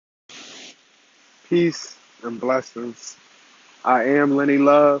Peace and blessings. I am Lenny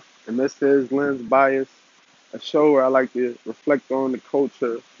Love, and this is Lens Bias, a show where I like to reflect on the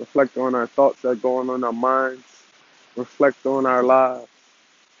culture, reflect on our thoughts that go on in our minds, reflect on our lives.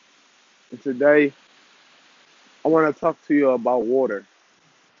 And today, I want to talk to you about water.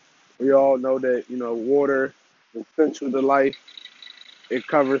 We all know that, water is essential to life. It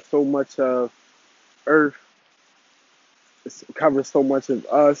covers so much of Earth, it covers so much of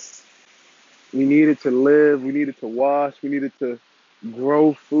us. We need it to live, we need it to wash, we need it to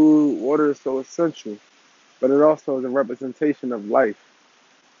grow food. Water is so essential, but it also is a representation of life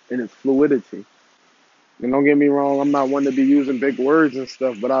and its fluidity. And don't get me wrong, I'm not one to be using big words and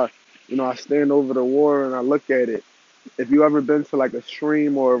stuff, but I stand over the water and I look at it. If you ever been to like a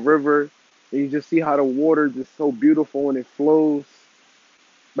stream or a river, and you just see how the water is just so beautiful and it flows,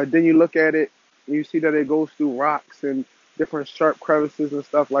 but then you look at it and you see that it goes through rocks and different sharp crevices and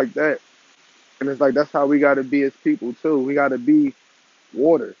stuff like that. And it's like that's how we got to be as people too. We got to be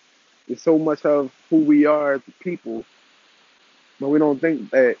water. It's so much of who we are as people, but we don't think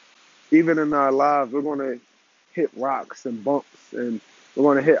that even in our lives we're going to hit rocks and bumps and we're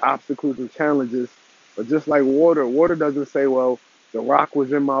going to hit obstacles and challenges. But just like water, water doesn't say, well, the rock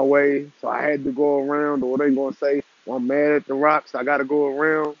was in my way, so I had to go around, or they going to say, well, I'm mad at the rocks, I got to go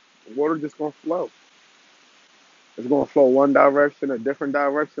around. The water just going to flow. It's going to flow one direction, a different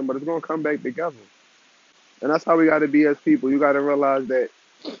direction, but it's going to come back together. And that's how we got to be as people. You got to realize that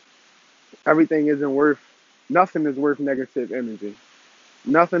everything isn't worth, nothing is worth negative energy.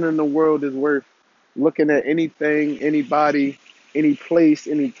 Nothing in the world is worth looking at anything, anybody, any place,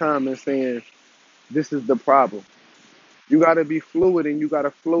 any time and saying, this is the problem. You got to be fluid and you got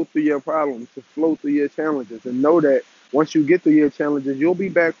to flow through your problems, to flow through your challenges, and know that once you get through your challenges, you'll be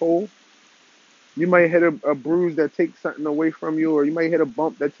back whole. You might hit a bruise that takes something away from you, or you might hit a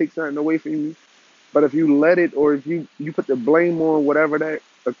bump that takes something away from you. But if you let it, or if you put the blame on whatever that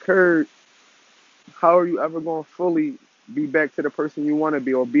occurred, how are you ever going to fully be back to the person you want to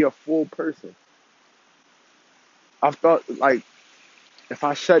be or be a full person? I've thought, like, if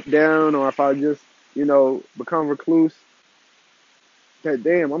I shut down or if I just, become recluse, that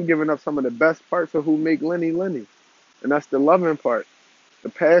damn, I'm giving up some of the best parts of who make Lenny Lenny. And that's the loving part, the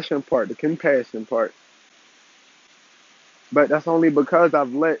passion part, the compassion part. But that's only because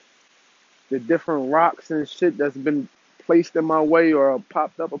I've let the different rocks and shit that's been placed in my way or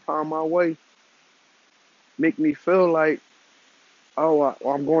popped up upon my way make me feel like, oh,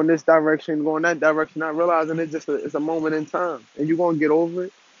 I'm going this direction, going that direction, not realizing it's a moment in time. And you're going to get over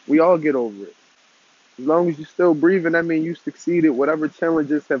it. We all get over it. As long as you're still breathing, that means you succeeded whatever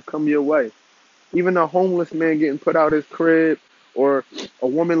challenges have come your way. Even a homeless man getting put out his crib, or a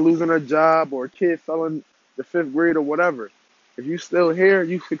woman losing her job, or a kid failing the fifth grade or whatever. If you still here,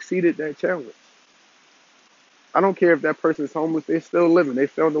 you succeeded that challenge. I don't care if that person's homeless, they're still living. They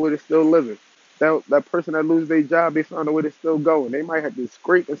found a way to still living. That person that loses their job, they found a way to still go. And they might have to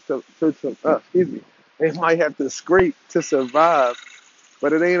scrape excuse me. They might have to scrape to survive,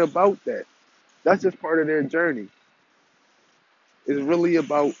 but it ain't about that. That's just part of their journey. It's really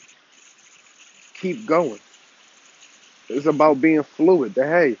about keep going. It's about being fluid. That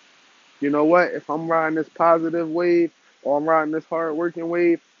hey, you know what? If I'm riding this positive wave or I'm riding this hard working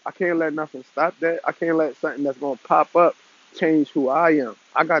wave, I can't let nothing stop that. I can't let something that's gonna pop up change who I am.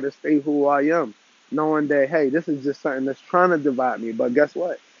 I gotta stay who I am, knowing that hey, this is just something that's trying to divide me. But guess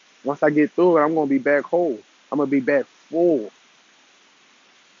what? Once I get through it, I'm gonna be back whole. I'm gonna be back full.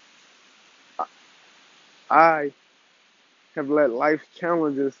 I have let life's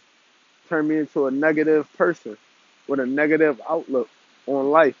challenges turn me into a negative person with a negative outlook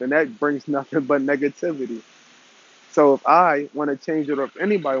on life, and that brings nothing but negativity. So if I want to change it, or if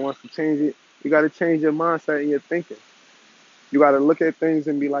anybody wants to change it, you got to change your mindset and your thinking. You got to look at things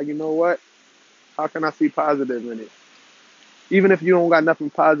and be like, you know what? How can I see positive in it? Even if you don't got nothing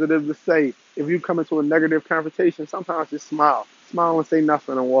positive to say, if you come into a negative confrontation, sometimes just smile. Smile and say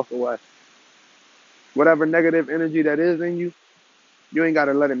nothing and walk away. Whatever negative energy that is in you, you ain't got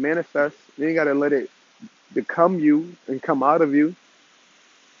to let it manifest. You ain't got to let it become you and come out of you.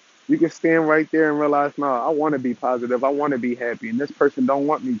 You can stand right there and realize, no, I want to be positive. I want to be happy. And this person don't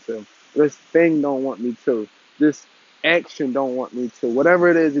want me to. This thing don't want me to. This action don't want me to. Whatever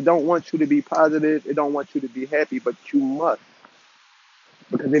it is, it don't want you to be positive. It don't want you to be happy, but you must.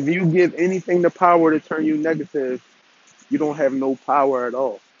 Because if you give anything the power to turn you negative, you don't have no power at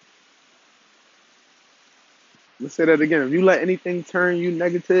all. Let's say that again. If you let anything turn you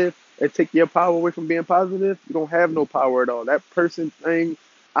negative and take your power away from being positive, you don't have no power at all. That person, thing,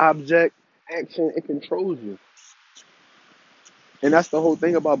 object, action, it controls you. And that's the whole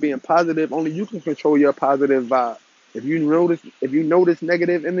thing about being positive. Only you can control your positive vibe. If you notice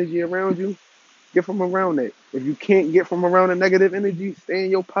negative energy around you, get from around it. If you can't get from around the negative energy, stay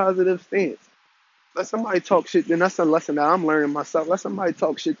in your positive stance. Let somebody talk shit. Then that's a lesson that I'm learning myself. Let somebody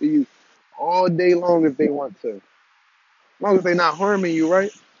talk shit to you all day long if they want to. As long as they're not harming you,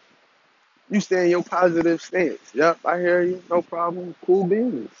 right? You stay in your positive stance. Yep, I hear you. No problem. Cool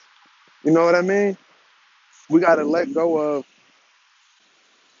beans. You know what I mean? We gotta let go of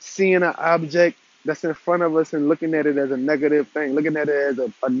seeing an object that's in front of us and looking at it as a negative thing, looking at it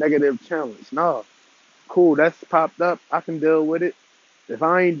as a negative challenge. No, cool, that's popped up. I can deal with it. If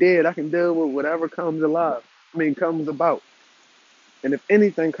I ain't dead, I can deal with whatever comes alive. Comes about. And if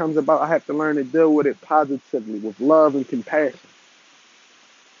anything comes about, I have to learn to deal with it positively, with love and compassion.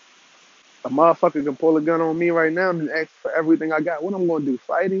 A motherfucker can pull a gun on me right now and ask for everything I got. What I'm gonna do?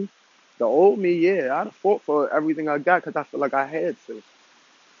 Fighting? The old me, yeah, I'd have fought for everything I got because I feel like I had to.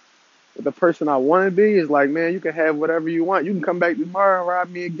 But the person I want to be is like, man, you can have whatever you want. You can come back tomorrow and rob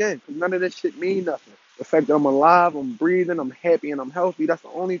me again. 'Cause none of this shit mean nothing. The fact that I'm alive, I'm breathing, I'm happy, and I'm healthy, that's the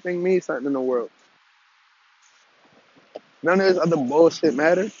only thing means something in the world. None of this other bullshit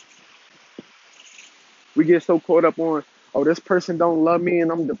matters. We get so caught up on, oh, this person don't love me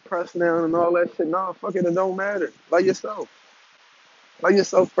and I'm depressed now and all that shit. Nah, fuck it don't matter. Love yourself. Love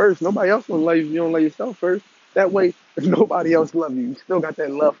yourself first. Nobody else gonna love you if you don't love yourself first. That way, if nobody else love you, you still got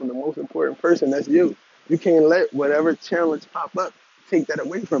that love from the most important person, that's you. You can't let whatever challenge pop up take that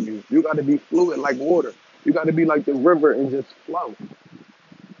away from you. You gotta be fluid like water. You gotta be like the river and just flow.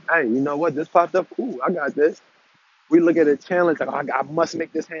 Hey, you know what? This popped up, cool. I got this. We look at a challenge like, oh, I must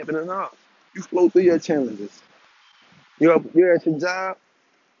make this happen and all. You flow through your challenges. You're at your job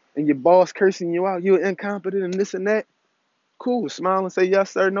and your boss cursing you out, you're incompetent and this and that. Cool. Smile and say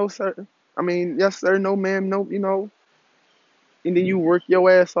yes sir, no sir. Yes sir, no ma'am, no, and then you work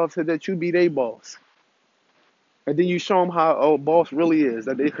your ass off so that you be their boss. And then you show them how a boss really is,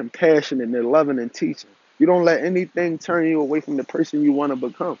 that they're compassionate and they're loving and teaching. You don't let anything turn you away from the person you want to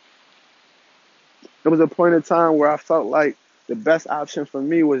become. There was a point in time where I felt like the best option for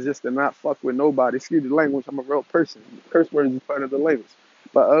me was just to not fuck with nobody. Excuse the language, I'm a real person. Curse words is part of the language.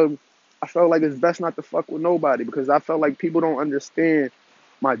 But I felt like it's best not to fuck with nobody because I felt like people don't understand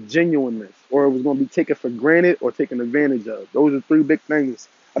my genuineness or it was going to be taken for granted or taken advantage of. Those are three big things.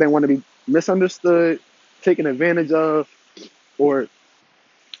 I didn't want to be misunderstood, taken advantage of, or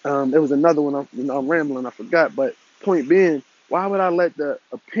there was another one. I'm rambling, I forgot. But point being, why would I let the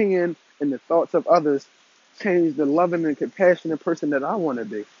opinion and the thoughts of others change the loving and compassionate person that I want to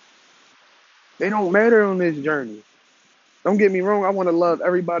be? They don't matter on this journey. Don't get me wrong. I want to love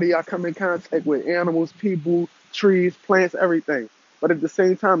everybody I come in contact with, animals, people, trees, plants, everything. But at the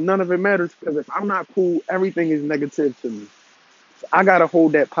same time, none of it matters because if I'm not cool, everything is negative to me. So I gotta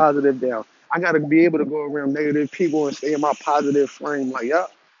hold that positive down. I gotta be able to go around negative people and stay in my positive frame. Like, yeah,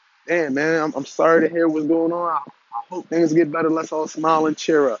 damn, man, I'm sorry to hear what's going on. I hope things get better. Let's all smile and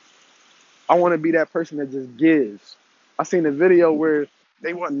cheer up. I want to be that person that just gives. I seen a video where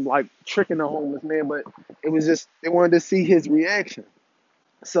they wasn't like tricking the homeless man, but it was just they wanted to see his reaction.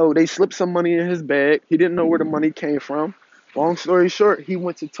 So they slipped some money in his bag. He didn't know where the money came from. Long story short, he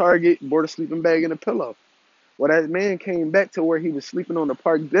went to Target, bought a sleeping bag and a pillow. Well, that man came back to where he was sleeping on the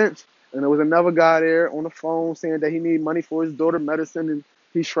park bench, and there was another guy there on the phone saying that he needed money for his daughter medicine, and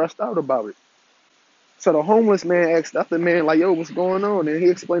he's stressed out about it. So the homeless man asked the other man, like, yo, what's going on? And he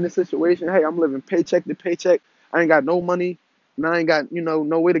explained the situation. Hey, I'm living paycheck to paycheck. I ain't got no money, and I ain't got,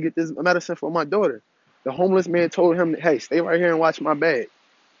 no way to get this medicine for my daughter. The homeless man told him, hey, stay right here and watch my bag.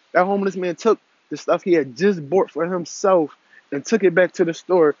 That homeless man took the stuff he had just bought for himself and took it back to the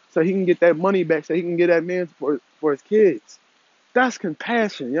store so he can get that money back so he can get that man for his kids. That's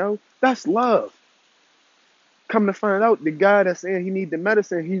compassion, yo. That's love. Come to find out, the guy that's saying he need the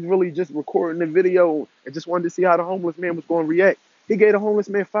medicine, he's really just recording the video and just wanted to see how the homeless man was going to react. He gave the homeless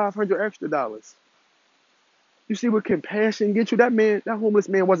man $500 extra dollars. You see what compassion gets you? That homeless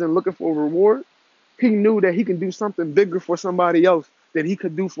man wasn't looking for a reward. He knew that he can do something bigger for somebody else than he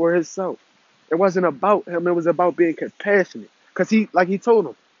could do for himself. It wasn't about him. It was about being compassionate. Cause like he told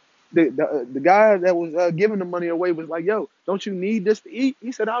him, the guy that was giving the money away was like, "Yo, don't you need this to eat?"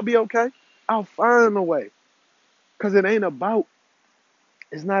 He said, "I'll be okay. I'll find a way." Cause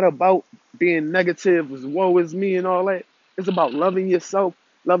it's not about being negative, as woe is me and all that. It's about loving yourself,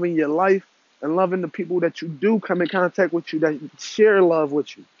 loving your life, and loving the people that you do come in contact with you, that share love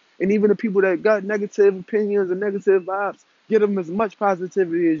with you. And even the people that got negative opinions and negative vibes, give them as much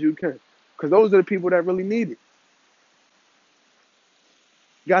positivity as you can. Because those are the people that really need it.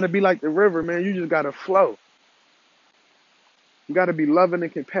 You gotta be like the river, man. You just gotta flow. You got to be loving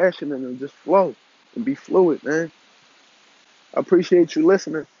and compassionate and just flow and be fluid, man. I appreciate you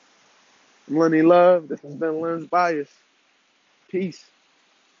listening. I'm Lenny Love. This has been Lens Bias. Peace.